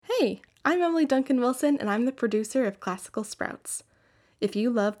Hey, I'm Emily Duncan Wilson, and I'm the producer of Classical Sprouts. If you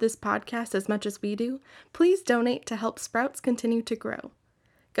love this podcast as much as we do, please donate to help Sprouts continue to grow.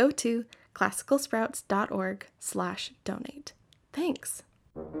 Go to classicalsprouts.org/donate. Thanks.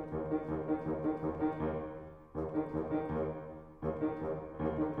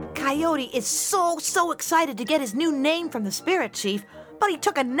 Coyote is so excited to get his new name from the spirit chief, but he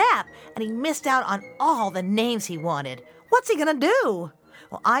took a nap and he missed out on all the names he wanted. What's he gonna do?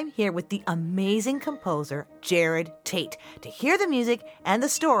 Well, I'm here with the amazing composer, Jerod Tate, to hear the music and the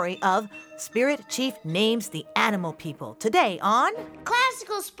story of Spirit Chief Names the Animal People today on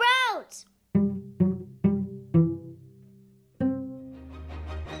Classical Sprouts!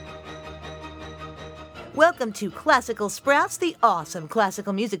 Welcome to Classical Sprouts, the awesome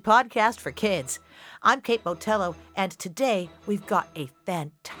classical music podcast for kids. I'm Kate Botello, and today we've got a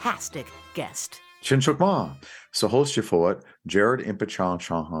fantastic guest. Chinchukma. So host you for it, Jerod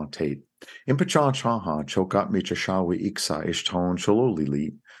Impichchaachaaha Tate. Impichchaachaaha chokat michashawi iksa ishton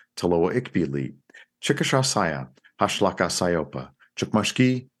chololili, taloa ikbili, chikashasaya, hashlaka sayopa,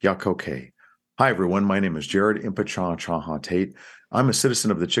 chukmashki yakoke. Hi everyone, my name is Jerod Impichchaachaaha Tate. I'm a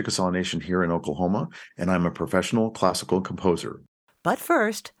citizen of the Chickasaw Nation here in Oklahoma, and I'm a professional classical composer. But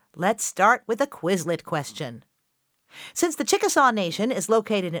first, let's start with a Quizlet question. Since the Chickasaw Nation is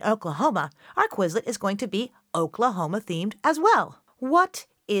located in Oklahoma, our Quizlet is going to be Oklahoma-themed as well. What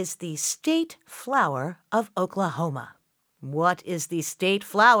is the state flower of Oklahoma? What is the state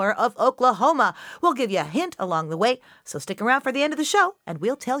flower of Oklahoma? We'll give you a hint along the way, so stick around for the end of the show, and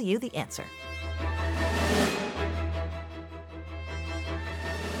we'll tell you the answer.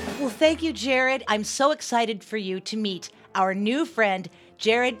 Well, thank you, Jerod. I'm so excited for you to meet our new friend,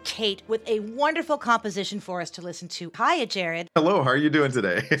 Jerod Tate, with a wonderful composition for us to listen to. Hiya, Jerod. Hello, how are you doing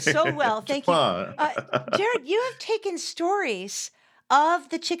today? So well, thank you. Jerod, you have taken stories of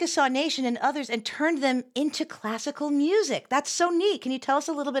the Chickasaw Nation and others and turned them into classical music. That's so neat. Can you tell us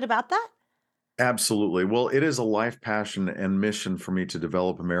a little bit about that? Absolutely. Well, it is a life passion and mission for me to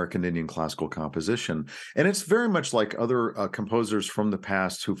develop American Indian classical composition. And it's very much like other composers from the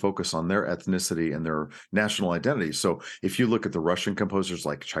past who focus on their ethnicity and their national identity. So if you look at the Russian composers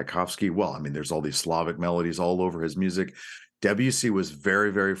like Tchaikovsky, well, I mean, there's all these Slavic melodies all over his music. Debussy was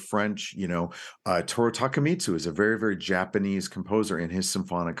very, very French. Toru Takemitsu is a very, very Japanese composer in his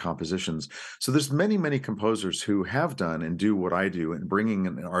symphonic compositions. So there's many, many composers who have done and do what I do and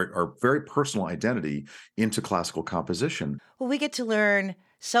bringing our very personal identity into classical composition. Well, we get to learn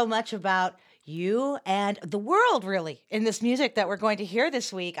so much about you and the world, really, in this music that we're going to hear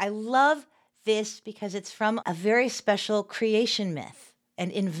this week. I love this because it's from a very special creation myth. An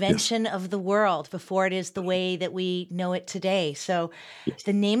invention of the world before it is the way that we know it today. So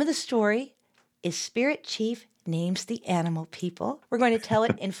The name of the story is Spirit Chief Names the Animal People. We're going to tell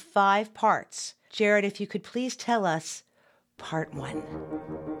it in 5 parts. Jerod, if you could please tell us part 1.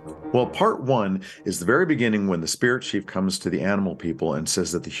 Well, part 1 is the very beginning when the Spirit Chief comes to the animal people and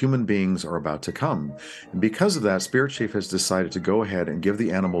says that the human beings are about to come. And because of that, Spirit Chief has decided to go ahead and give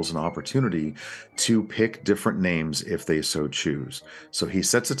the animals an opportunity to pick different names if they so choose. So he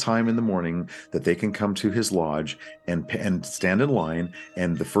sets a time in the morning that they can come to his lodge and stand in line,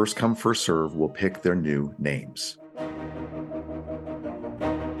 and the first come, first serve will pick their new names.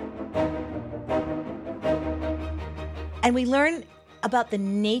 And we learn about the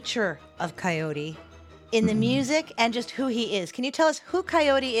nature of Coyote in the music and just who he is. Can you tell us who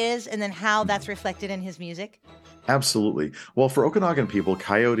Coyote is and then how that's reflected in his music? Absolutely. Well, for Okanagan people,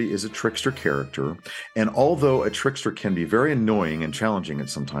 Coyote is a trickster character. And although a trickster can be very annoying and challenging at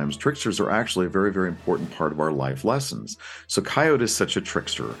sometimes, tricksters are actually a very, very important part of our life lessons. So Coyote is such a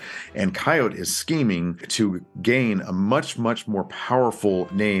trickster. And Coyote is scheming to gain a much, much more powerful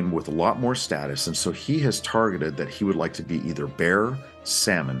name with a lot more status. And so he has targeted that he would like to be either bear,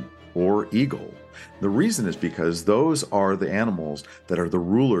 salmon, or eagle. The reason is because those are the animals that are the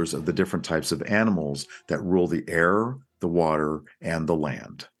rulers of the different types of animals that rule the air, the water, and the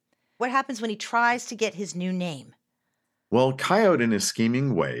land. What happens when he tries to get his new name? Well, Coyote, in his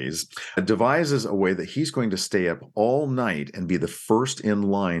scheming ways, devises a way that he's going to stay up all night and be the first in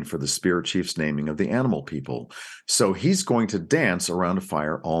line for the Spirit Chief's naming of the animal people. So he's going to dance around a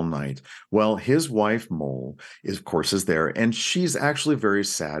fire all night. Well, his wife, Mole, of course, is there, and she's actually very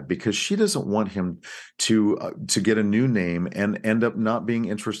sad because she doesn't want him to get a new name and end up not being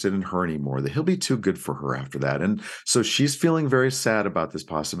interested in her anymore, that he'll be too good for her after that. And so she's feeling very sad about this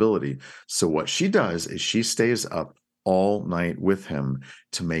possibility. So what she does is she stays up all night with him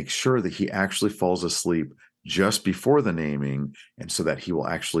to make sure that he actually falls asleep just before the naming, and so that he will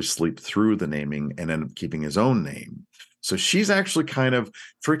actually sleep through the naming and end up keeping his own name. So she's actually kind of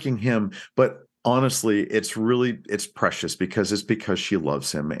tricking him, but honestly, it's precious because she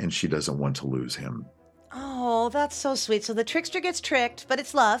loves him and she doesn't want to lose him. Oh, that's so sweet. So the trickster gets tricked, but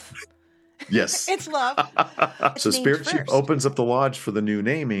it's love. Yes. It's love. So It's Spirit named Chief first. opens up the lodge for the new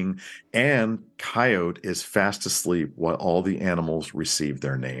naming, and Coyote is fast asleep while all the animals receive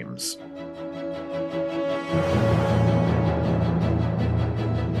their names.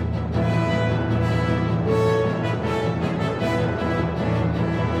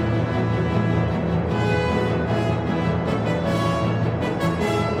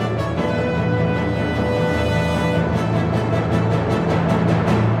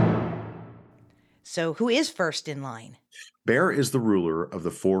 So who is first in line? Bear is the ruler of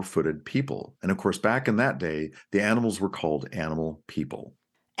the four-footed people. And of course, back in that day, the animals were called animal people.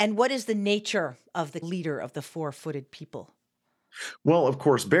 And what is the nature of the leader of the four-footed people? Well, of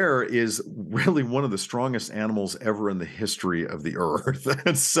course, Bear is really one of the strongest animals ever in the history of the earth.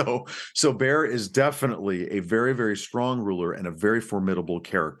 And so Bear is definitely a very, very strong ruler and a very formidable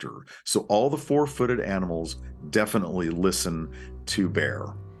character. So all the four-footed animals definitely listen to Bear.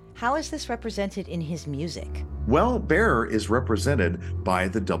 How is this represented in his music? Well, Bear is represented by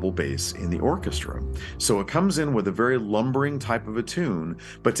the double bass in the orchestra. So it comes in with a very lumbering type of a tune,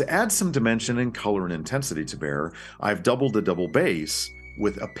 but to add some dimension and color and intensity to Bear, I've doubled the double bass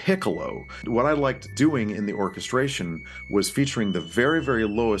with a piccolo. What I liked doing in the orchestration was featuring the very, very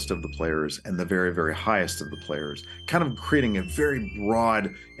lowest of the players and the very, very highest of the players, kind of creating a very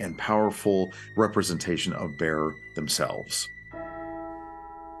broad and powerful representation of Bear themselves.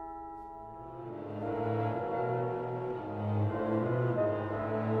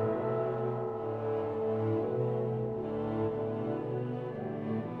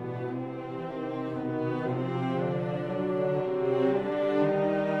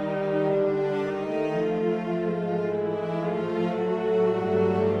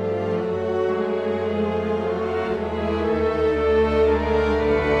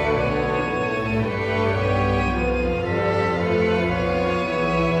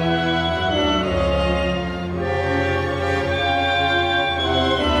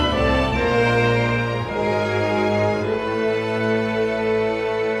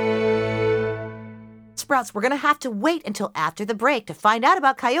 Sprouts, we're going to have to wait until after the break to find out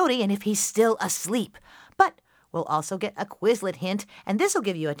about Coyote and if he's still asleep. But we'll also get a Quizlet hint, and this will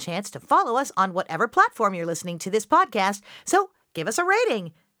give you a chance to follow us on whatever platform you're listening to this podcast. So give us a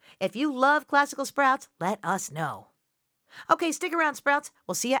rating. If you love Classical Sprouts, let us know. Okay, stick around, Sprouts.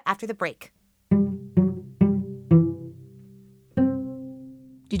 We'll see you after the break.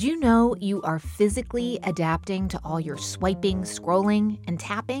 Did you know you are physically adapting to all your swiping, scrolling, and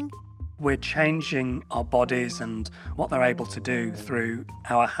tapping? We're changing our bodies and what they're able to do through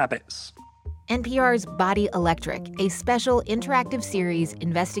our habits. NPR's Body Electric, a special interactive series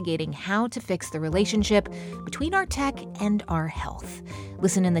investigating how to fix the relationship between our tech and our health.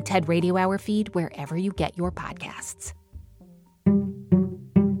 Listen in the TED Radio Hour feed wherever you get your podcasts.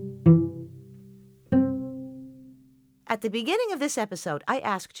 At the beginning of this episode, I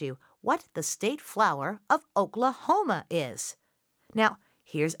asked you what the state flower of Oklahoma is. Now,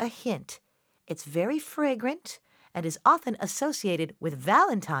 here's a hint. It's very fragrant and is often associated with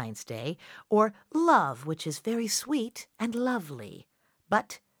Valentine's Day or love, which is very sweet and lovely.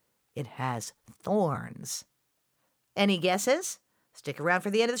 But it has thorns. Any guesses? Stick around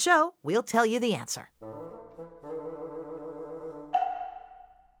for the end of the show. We'll tell you the answer.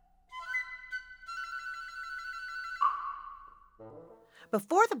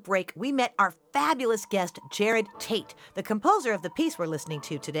 Before the break, we met our fabulous guest, Jerod Tate, the composer of the piece we're listening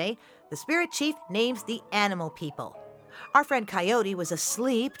to today, The Spirit Chief Names the Animal People. Our friend Coyote was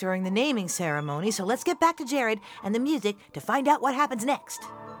asleep during the naming ceremony, so let's get back to Jerod and the music to find out what happens next.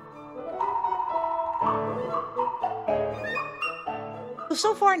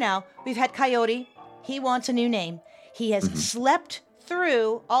 So far now, we've had Coyote. He wants a new name. He has slept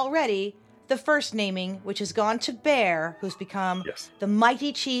through already the first naming, which has gone to Bear, who's become the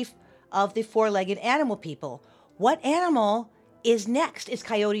mighty chief of the four-legged animal people. What animal is next? Is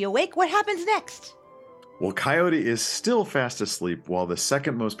Coyote awake? What happens next? Well, Coyote is still fast asleep while the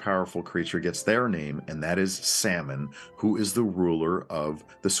second most powerful creature gets their name, and that is Salmon, who is the ruler of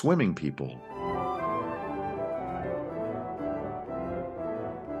the swimming people.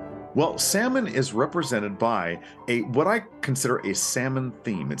 Well, salmon is represented by what I consider a salmon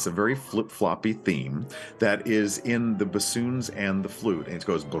theme. It's a very flip-floppy theme that is in the bassoons and the flute. And it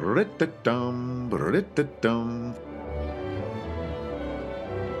goes brrrr-da-dum, brrrr-da-dum.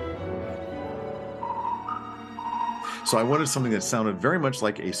 So I wanted something that sounded very much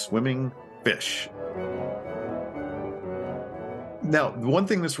like a swimming fish. Now, one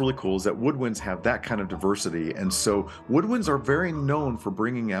thing that's really cool is that woodwinds have that kind of diversity. And so woodwinds are very known for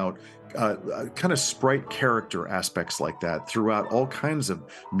bringing out kind of sprite character aspects like that throughout all kinds of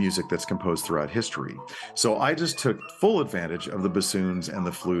music that's composed throughout history. So I just took full advantage of the bassoons and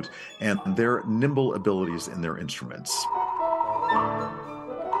the flute and their nimble abilities in their instruments.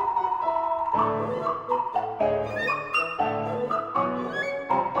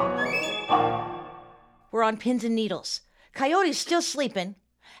 We're on pins and needles. Coyote's still sleeping,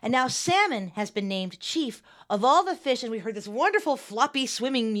 and now Salmon has been named chief of all the fish, and we heard this wonderful floppy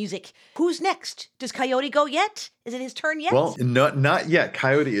swimming music. Who's next? Does Coyote go yet? Is it his turn yet? Well, not yet.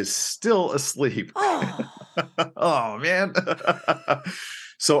 Coyote is still asleep. Oh, Oh, man.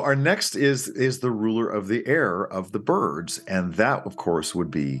 So our next is the ruler of the air of the birds, and that, of course,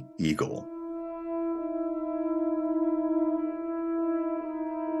 would be Eagle.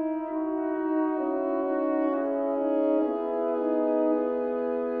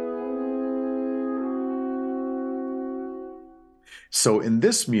 So in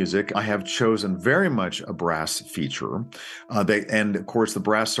this music, I have chosen very much a brass feature. And of course, the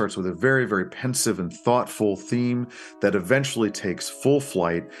brass starts with a very, very pensive and thoughtful theme that eventually takes full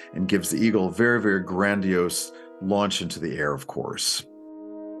flight and gives the eagle a very, very grandiose launch into the air, of course.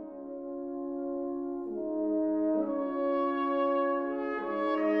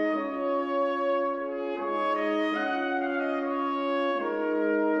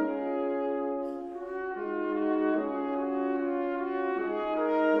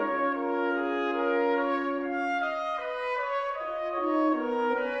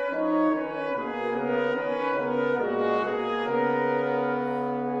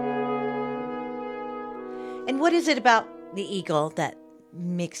 and what is it about the eagle that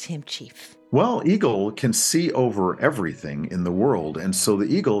makes him chief? Well, eagle can see over everything in the world, and so the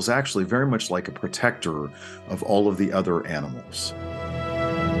eagle is actually very much like a protector of all of the other animals.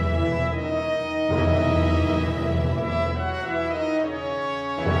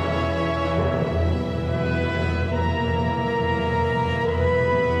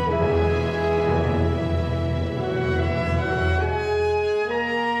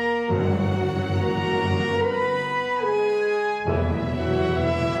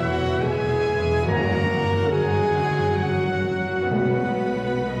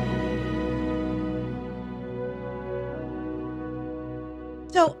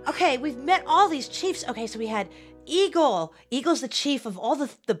 So, okay, we've met all these chiefs. Okay, so we had Eagle. Eagle's the chief of all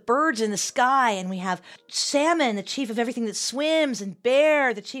the birds in the sky. And we have Salmon, the chief of everything that swims, and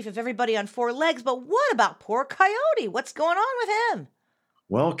Bear, the chief of everybody on four legs. But what about poor Coyote? What's going on with him?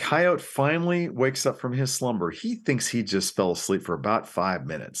 Well, Coyote finally wakes up from his slumber. He thinks he just fell asleep for about 5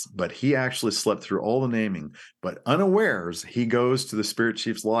 minutes, but he actually slept through all the naming. But unawares, he goes to the spirit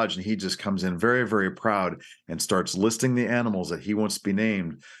chief's lodge and he just comes in very, very proud and starts listing the animals that he wants to be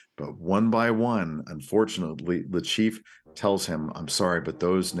named. But one by one, unfortunately, the chief tells him, "I'm sorry, but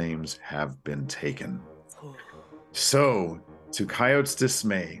those names have been taken." So, to Coyote's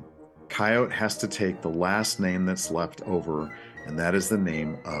dismay, Coyote has to take the last name that's left over, and that is the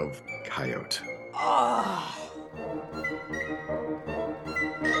name of Coyote. Oh.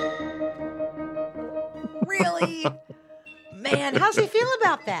 Really? Man, how's he feel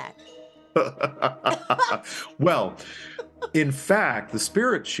about that? Well, in fact, the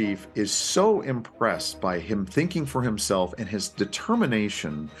spirit chief is so impressed by him thinking for himself and his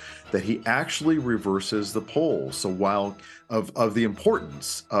determination that he actually reverses the poles. So while of the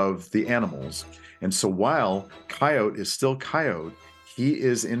importance of the animals, and so while Coyote is still Coyote, he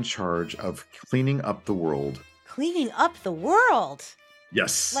is in charge of cleaning up the world. Cleaning up the world?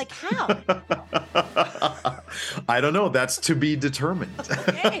 Yes. Like how? I don't know. That's to be determined.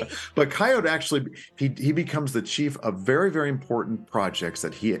 Okay. But Coyote actually, he becomes the chief of very, very important projects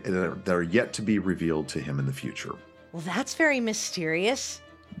that are yet to be revealed to him in the future. Well, that's very mysterious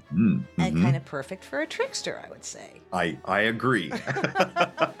Mm-hmm. and kind of perfect for a trickster, I would say. I agree.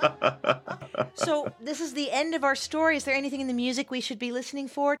 So this is the end of our story. Is there anything in the music we should be listening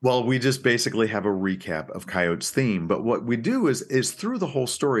for? Well, we just basically have a recap of Coyote's theme, but what we do is through the whole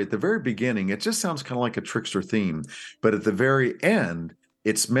story, at the very beginning, it just sounds kind of like a trickster theme, but at the very end,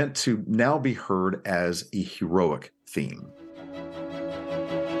 it's meant to now be heard as a heroic theme.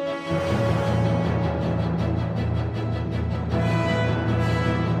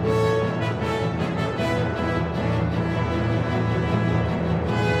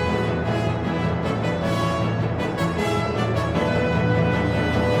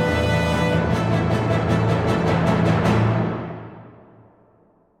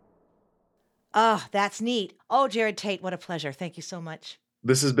 Oh, that's neat. Oh, Jerod Tate, what a pleasure. Thank you so much.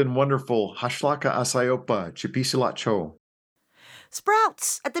 This has been wonderful. Hashlaka asayopa, chipisilacho.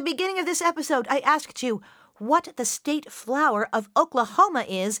 Sprouts, at the beginning of this episode, I asked you what the state flower of Oklahoma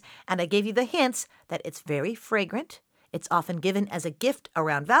is, and I gave you the hints that it's very fragrant, it's often given as a gift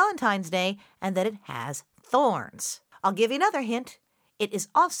around Valentine's Day, and that it has thorns. I'll give you another hint. It is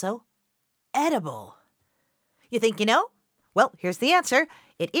also edible. You think you know? Well, here's the answer.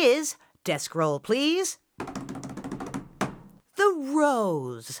 It is, desk roll please, the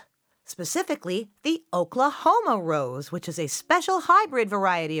rose. Specifically, the Oklahoma rose, which is a special hybrid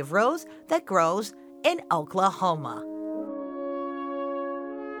variety of rose that grows in Oklahoma.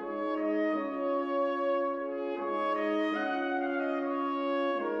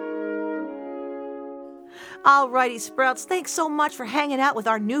 Alrighty, Sprouts, thanks so much for hanging out with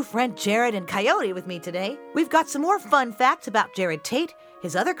our new friend Jerod and Coyote with me today. We've got some more fun facts about Jerod Tate,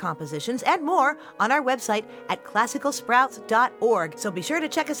 his other compositions, and more on our website at classicalsprouts.org. So be sure to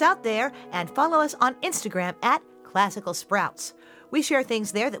check us out there and follow us on Instagram at Classical Sprouts. We share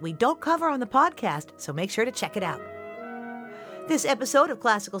things there that we don't cover on the podcast, so make sure to check it out. This episode of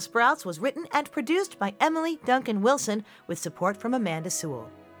Classical Sprouts was written and produced by Emily Duncan Wilson with support from Amanda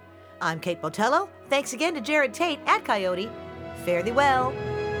Sewell. I'm Kate Botello. Thanks again to Jerod Tate and Coyote. Fare thee well.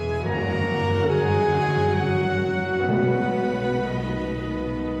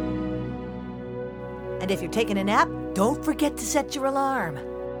 And if you're taking a nap, don't forget to set your alarm.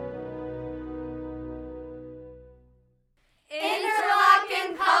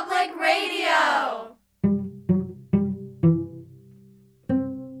 Interlochen Public Radio.